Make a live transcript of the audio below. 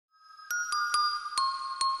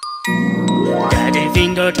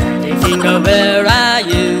Daddy finger, where are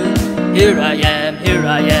you? Here I am,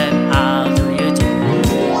 how do you do?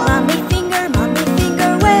 Mommy finger,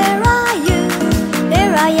 where are you?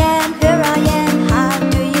 Here I am, how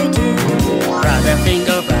do you do? Brother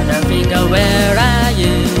finger, where are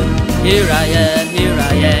you? Here I am,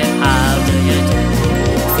 how do you do?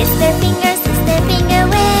 Sister finger,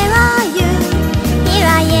 where are you? Here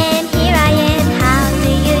I am, how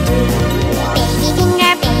do you do? Baby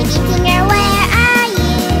finger, where are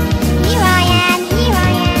you? Here I am,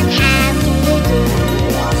 how do you do?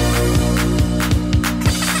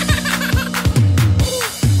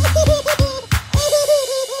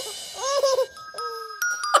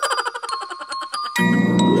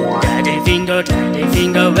 Daddy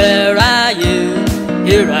finger, where are you?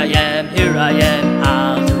 Here I am,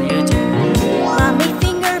 how do you do? Mommy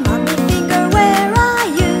finger, where are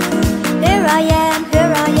you? Here I am,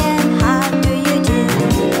 how do you do?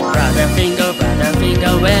 Brother finger,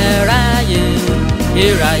 where are you?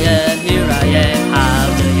 Here I am, how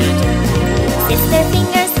do you do? Sister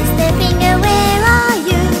finger, where are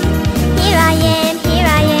you? Here I am,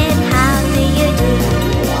 how do you do?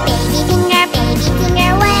 Baby finger,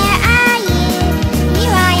 where are you?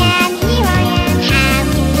 Here I am, how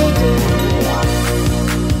do you do?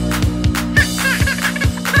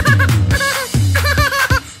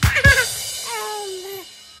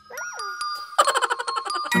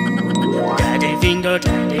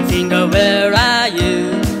 Daddy finger, where are you?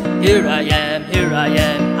 Here I am,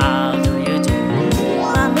 how do you do?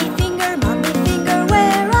 Mommy finger,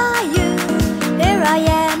 where are you? Here I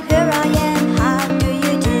am, how do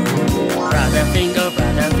you do? Brother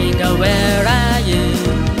finger, where are you?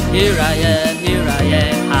 Here I am,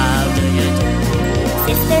 how do you do?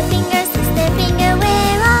 Sister finger,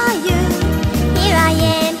 where are you? Here I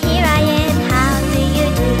am, how do you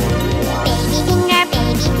do? Baby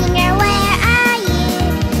finger, where are you?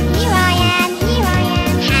 Here I am,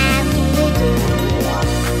 how do you do?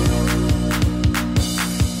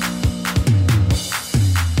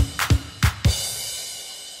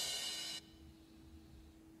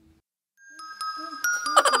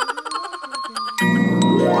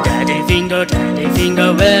 Daddy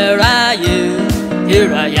finger, where are you?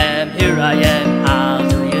 Here I am, how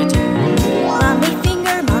do you do? Mommy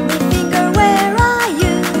finger, where are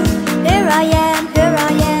you? Here I am,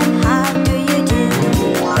 how do you do?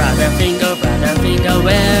 Brother finger,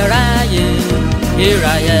 where are you? Here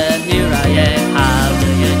I am, how do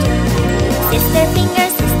you do? Sister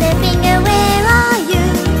finger, where are you?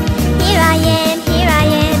 Here I am,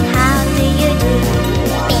 how do you do?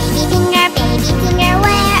 Baby finger,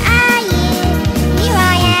 where are you? Here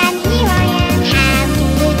I am, how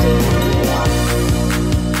do you do?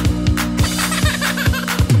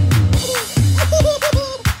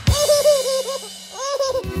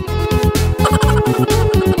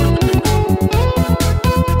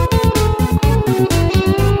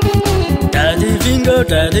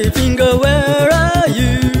 Daddy finger, where are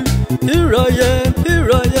you? Here I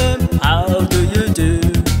am, how do you do?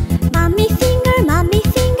 Mommy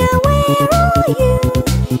finger, where are you?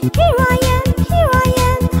 Here I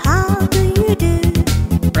am, how do you do?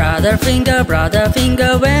 Brother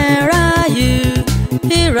finger, where are you?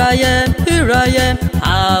 Here I am,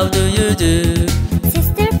 how do you do?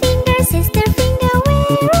 Sister finger,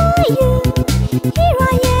 where are you? Here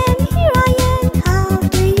I am, how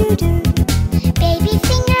do you do? Baby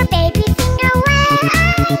finger, where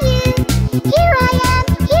are you? Here I am,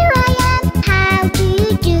 how do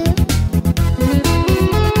you do?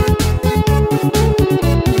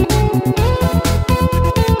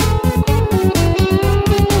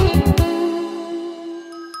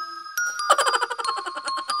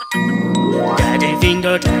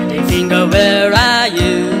 Daddy finger, where are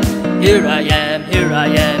you? Here I am,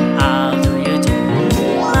 how do you do?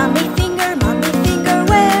 Mommy finger,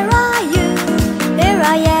 where are you? Here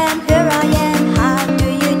I am, how do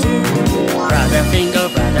you do? Brother finger,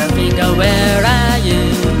 where are you?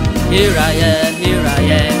 Here I am,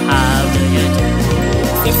 how do you do?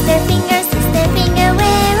 Sister finger,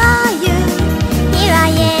 where are you? Here I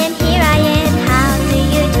am, how do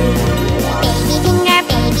you do? Baby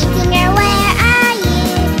finger, where are you?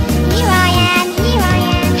 Here I am,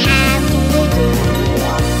 how do you do?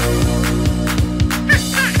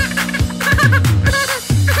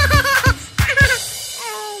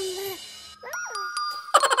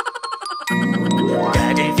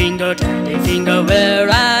 Daddy finger, where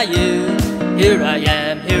are you? Here I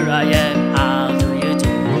am, how do you do?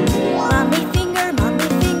 Mommy finger,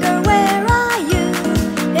 where are you?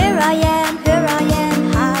 Here I am,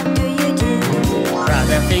 how do you do?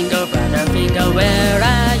 Brother finger, where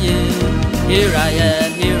are you? Here I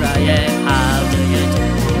am, how do you do?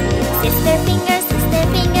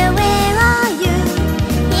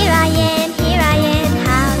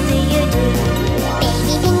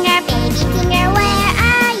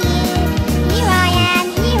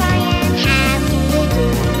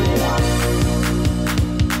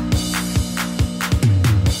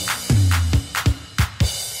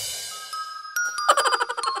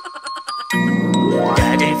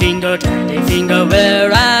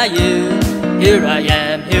 here I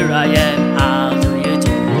am, how do you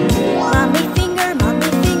do? Mommy finger,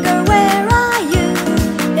 where are you?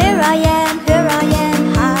 Here I am,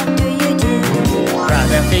 how do you do?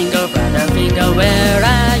 Brother finger, where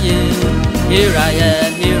are you? Here I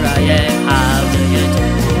am, how do you do?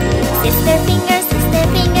 Sister finger,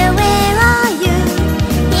 where are you?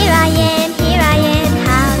 Here I am,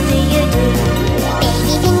 how do you do?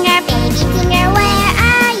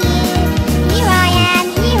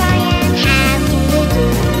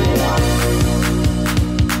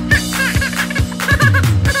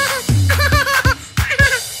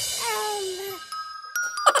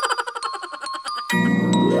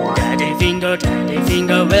 Baby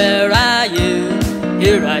finger, where are you?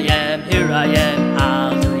 Here I am,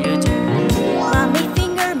 how do you do? Daddy finger, where are you? Here I am, how do you do? Mommy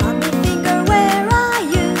finger, where are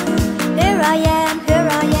you? Here I am,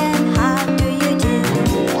 how do you do?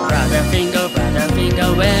 Brother finger,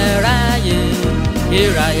 where are you?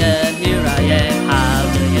 Here I am, how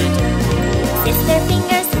do you do? Sister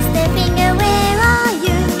finger, where are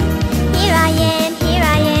you? Here I am,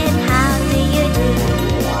 how do you do?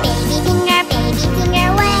 Baby finger,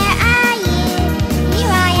 where are you?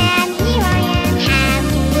 Here I am, how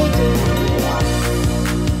do you do?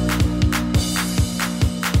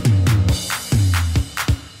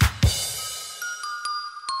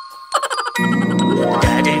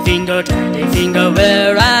 Daddy finger,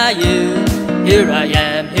 where are you? Here I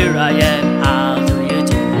am, how do you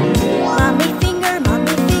do? Mommy finger,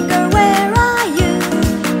 where are you?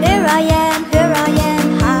 Here I am,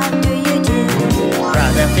 how do you do?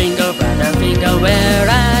 Brother finger, where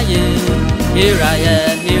are you? Here I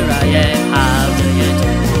am, how do you do?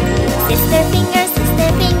 Sister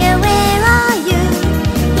finger, where are you?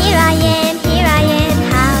 Here I am,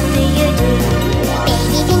 how do you do?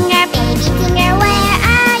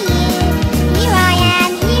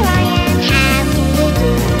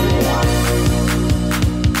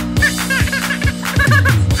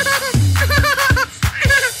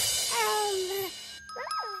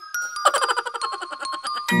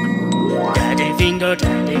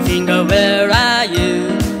 Baby finger, where are you?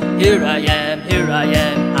 Here I am, how do you do? Daddy finger, where are you? Here I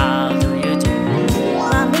am, how do you do?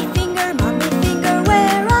 Mommy finger,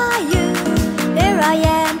 where are you? Here I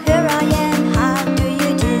am, how do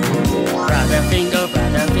you do? Brother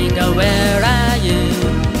finger, where are you?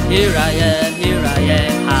 Here I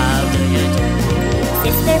am, how do you do?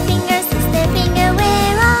 Sister finger,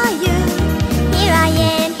 where are you? Here I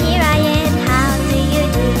am, how do you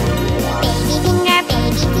do? Baby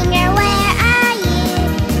finger, where are you?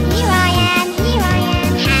 Here I am,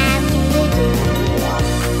 how do you do?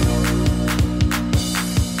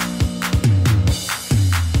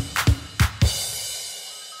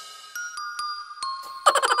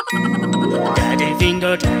 Daddy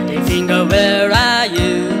finger, where are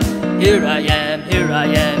you? Here I am,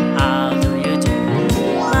 how do you do?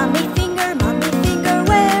 Mommy finger,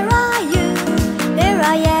 where are you? Here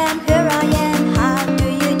I am, how do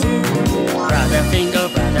you do? Brother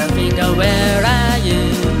finger, where are you?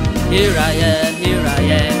 Here I am,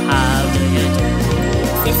 how do you do?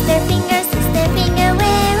 Sister finger,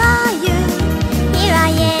 where are you? Here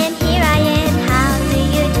I am, how do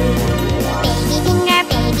you do? Baby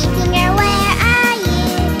finger, where are you?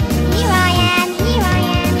 Here I am,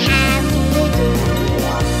 how do you do?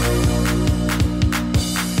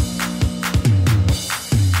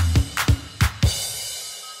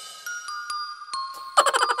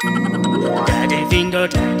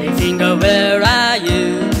 Daddy finger, where are you?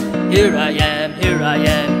 Here I am,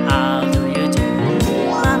 how do you do?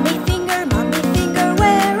 Mommy finger,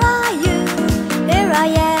 where are you? Here I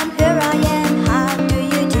am, how do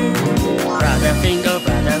you do? Brother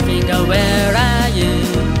finger, where are you?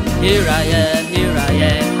 Here I am,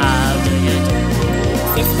 how do you do?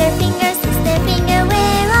 Sister finger,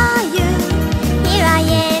 where are you? Here I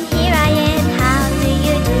am, how do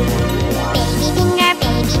you do?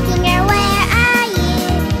 Baby finger, where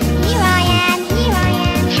are you? Here I am, how do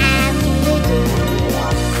you do?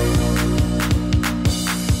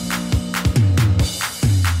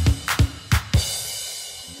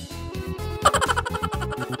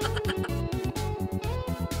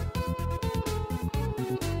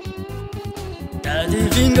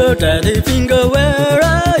 Daddy finger, where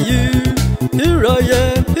are you? Here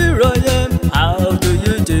I am, how do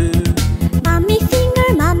you do? Mommy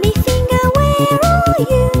finger, where are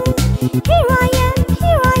you? Here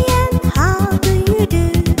I am, how do you do?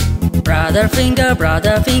 Brother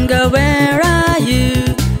finger, where are you?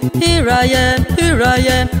 Here I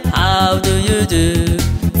am, how do you do?